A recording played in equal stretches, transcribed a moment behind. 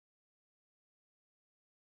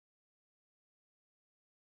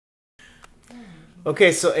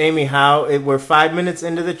Okay, so Amy, we're 5 minutes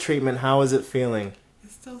into the treatment. How is it feeling?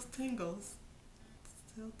 It still tingles.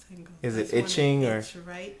 Still tingles. Is I it just want itching to or? itch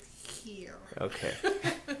right here. Okay.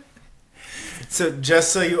 So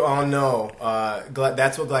just so you all know,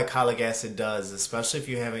 that's what glycolic acid does, especially if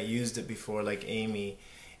you haven't used it before like Amy,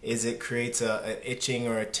 is it creates an itching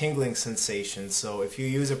or a tingling sensation. So if you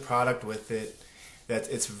use a product with it,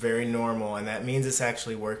 it's very normal, and that means it's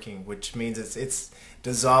actually working, which means it's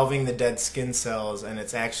dissolving the dead skin cells, and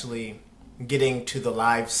it's actually getting to the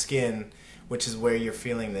live skin, which is where you're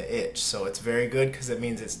feeling the itch. So it's very good because it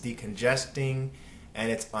means it's decongesting and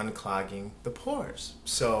it's unclogging the pores.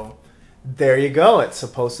 So there you go. It's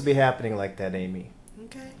supposed to be happening like that, Amy.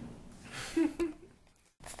 Okay.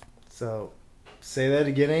 So say that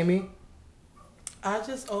again, Amy. I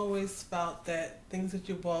just always felt that things that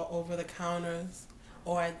you bought over the counters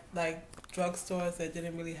or at like drugstores that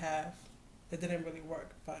didn't really work,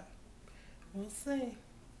 but we'll see.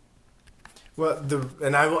 Well,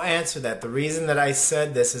 and I will answer that. The reason that I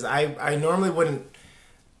said this is I normally wouldn't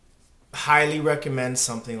highly recommend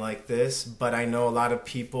something like this, but I know a lot of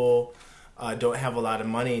people don't have a lot of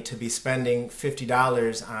money to be spending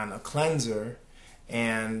 $50 on a cleanser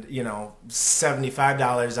and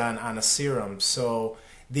 $75 on a serum. So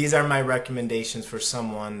these are my recommendations for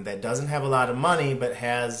someone that doesn't have a lot of money but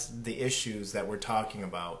has the issues that we're talking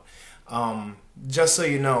about. Just so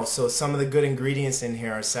you know, so some of the good ingredients in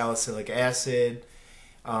here are salicylic acid,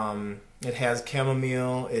 it has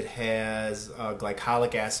chamomile, it has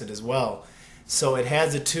glycolic acid as well. So it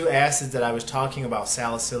has the two acids that I was talking about,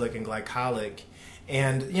 salicylic and glycolic.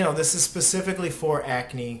 And this is specifically for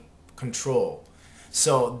acne control.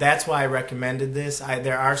 So that's why I recommended this.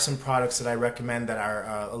 There are some products that I recommend that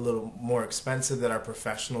are a little more expensive, that are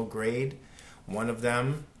professional grade. One of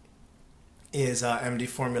them is MD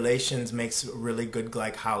Formulations makes really good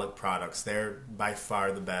glycolic products. They're by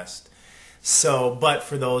far the best. So, but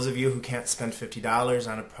for those of you who can't spend $50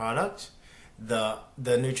 on a product, the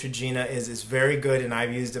Neutrogena is very good, and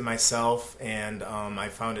I've used it myself, and I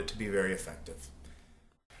found it to be very effective.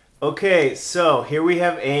 Okay, so here we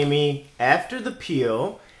have Amy after the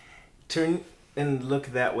peel. Turn and look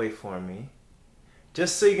that way for me,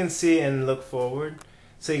 just so you can see, and look forward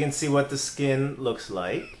so you can see what the skin looks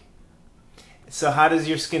like. So how does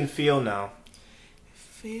your skin feel now? It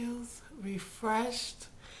feels refreshed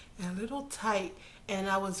and a little tight. And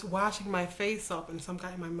I was washing my face off and some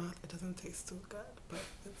got in my mouth. It doesn't taste too good, but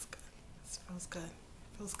it's good. It feels good.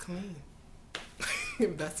 It feels clean.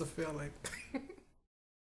 That's a feeling.